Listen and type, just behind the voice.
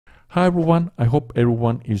Hi everyone, I hope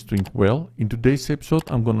everyone is doing well. In today's episode,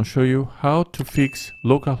 I'm going to show you how to fix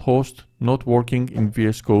localhost not working in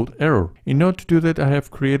VS Code error. In order to do that, I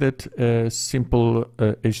have created a simple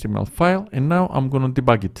HTML file, and now I'm going to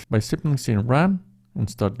debug it by simply saying run and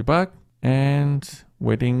start debug and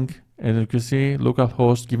waiting. As you can see,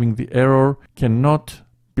 localhost giving the error cannot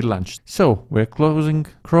be launched. So we're closing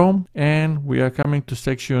Chrome and we are coming to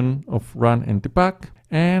section of run and debug.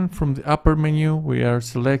 And from the upper menu, we are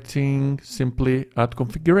selecting simply add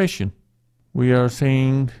configuration. We are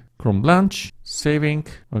saying Chrome launch, saving.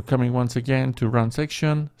 We're coming once again to run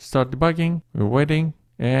section, start debugging. We're waiting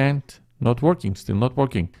and not working, still not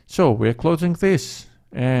working. So we're closing this.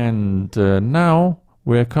 And now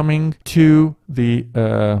we're coming to the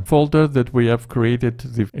folder that we have created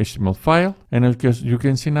the HTML file. And as you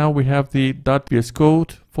can see now, we have the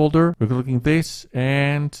 .vscode folder. We're clicking this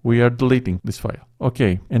and we are deleting this file.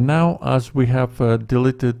 Okay, and now as we have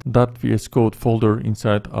deleted .vscode folder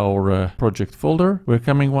inside our project folder, we're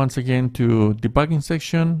coming once again to debugging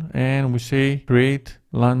section and we say create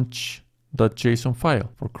launch.json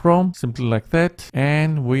file for Chrome, simply like that.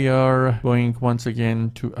 And we are going once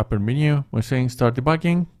again to upper menu. We're saying start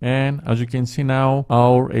debugging. And as you can see now,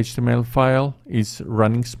 our HTML file is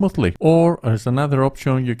running smoothly. Or as another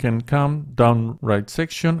option, you can come down right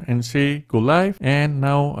section and say go live. And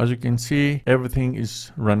now, as you can see, everything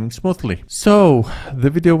is running smoothly. So the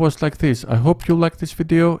video was like this. I hope you like this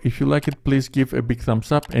video. If you like it, please give a big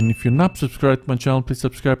thumbs up. And if you're not subscribed to my channel, please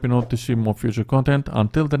subscribe in order to see more future content.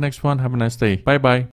 Until the next one, have a nice day. Bye bye.